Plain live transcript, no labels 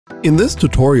In this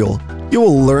tutorial, you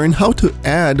will learn how to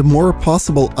add more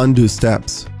possible undo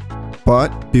steps.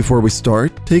 But before we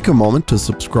start, take a moment to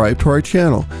subscribe to our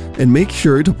channel and make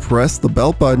sure to press the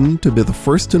bell button to be the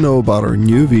first to know about our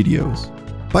new videos.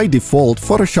 By default,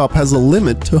 Photoshop has a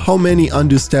limit to how many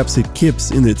undo steps it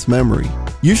keeps in its memory.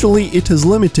 Usually it is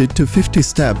limited to 50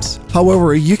 steps,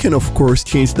 however you can of course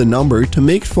change the number to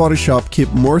make Photoshop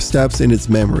keep more steps in its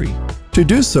memory. To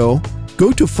do so,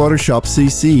 go to Photoshop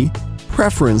CC,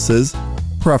 Preferences,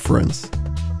 Preference.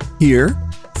 Here,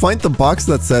 find the box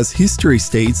that says History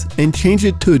States and change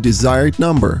it to a desired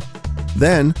number.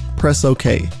 Then, press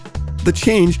OK. The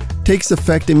change takes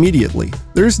effect immediately.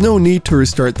 There is no need to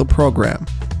restart the program.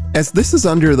 As this is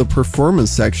under the Performance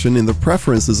section in the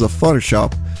Preferences of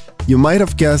Photoshop, you might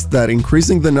have guessed that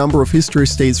increasing the number of history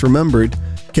states remembered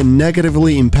can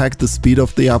negatively impact the speed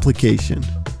of the application.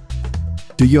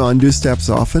 Do you undo steps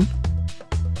often?